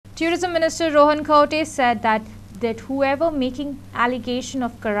Tourism Minister Khaunte said that whoever making allegation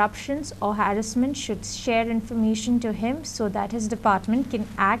of corruptions or harassment should share information to him so that his department can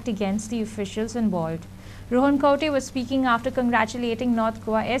act against the officials involved. Khaunte was speaking after congratulating North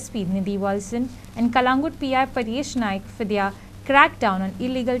Goa SP Nidhin Valsan and Kalangut PI Paresh Naik for their crackdown on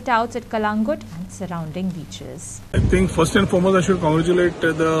illegal touts at Kalangut and surrounding beaches. I think first and foremost I should congratulate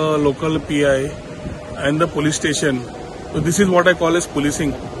the local PI and the police station. So this is what I call as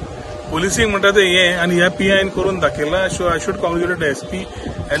policing. Policing म्हणतात हे आणि ह्या PI करून दाखवला. So I should congratulate the SP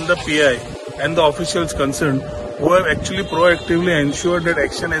and the PI and the officials concerned who have actually proactively ensured that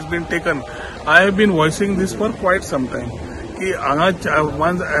action has been taken. I have been voicing this for quite some time.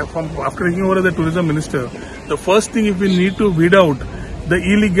 Once after taking over as the tourism minister, the first thing if we need to weed out the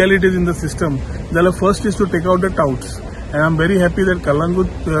illegalities in the system, the first is to take out the touts. And I'm very happy that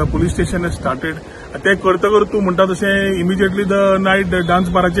Kalangut police station has started. ते करता तू म्हणटा तशें immediately the night dance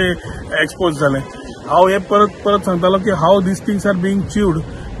बाराचे expose झाले. हांव हे परत सांगतालो की हाव these things are being chewed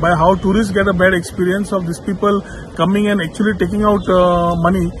by how tourists get a bad experience of these people coming and actually taking out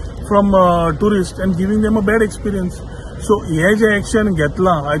money from tourists and giving them a bad experience. So, hey J action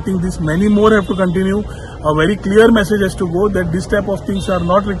घेतला, I think this many more have to continue. A very clear message has to go that this type of things are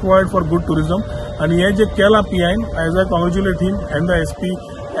not required for good tourism. And हे जे केला PI, as I congratulate him and the SP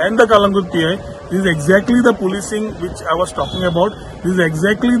and the Kalangut PI, this is exactly the policing which I was talking about. This is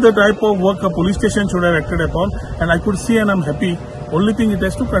exactly the type of work a police station should have acted upon, and I could see and I'm happy. Only thing it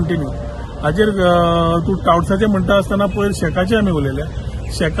has to continue. हाजेर तू टाउट्साचे म्हणटा आसतना पयर शेकाचे आमी उलयले.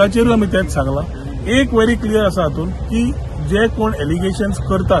 शेकाचेरूय आमी तेच सांगला. एक व्हेरी क्लियर आसा हातून की जे कोण एलिगेशन्स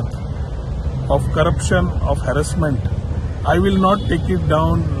करतात of corruption of harassment, I will not take it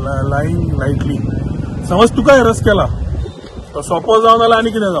down lying lightly. समज तुका हॅरस केला तो सोपो जावन जाल्यार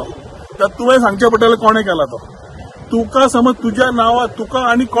आनी कितें जावं, तर तुवें सांगचें पडटलें कोणें केला तो. तुका समज तुज्या नांवार तुका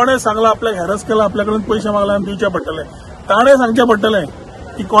आनी कोणें सांगला आपल्याक हॅरस केला, आपल्या कडेन पयशे मागला आनी दिवचे पडटले, ताणें सांगचें पडटलें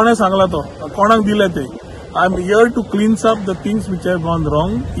की कोणें सांगला तो, कोणाक दिले ते. I am here to kilns up the things which have gone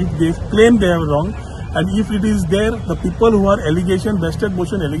wrong if they claim they have wrong, and if it is there the people who are allegation vested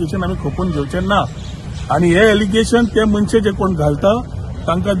भशेन एलिगेशन आमी खोपून घेवचें ना. आनी हे एलिगेशन ते मनशे जे कोण घालता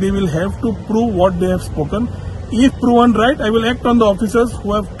तांकां they will have to prove what they have spoken. If proven right, I will act on the officers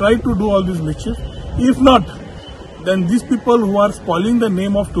who have tried to do all this mischief. If not, then these people who are spoiling the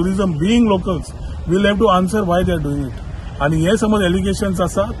name of tourism, being locals, will have to answer why they are doing it. And हे समज allegations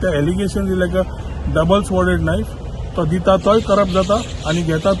आसा, त्या allegations is like a double स्वॉर्डेड knife. तो दिता तोय corrupt जाता आणि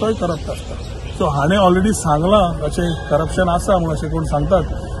घेता तोय corrupt आसता. सो हाणें ऑलरेडी सांगलां अशें करप्शन आसा म्हणून अशें कोण सांगतात,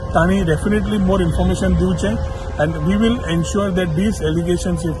 तांणी डेफिनेटली मोर इन्फॉर्मेशन दिवचें. And we will ensure that these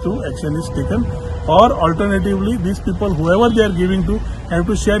allegations, if true, action is taken, or alternatively these people, whoever they are giving to, have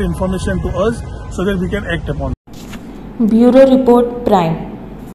to share information to us so that we can act upon it. Bureau Report, Prime.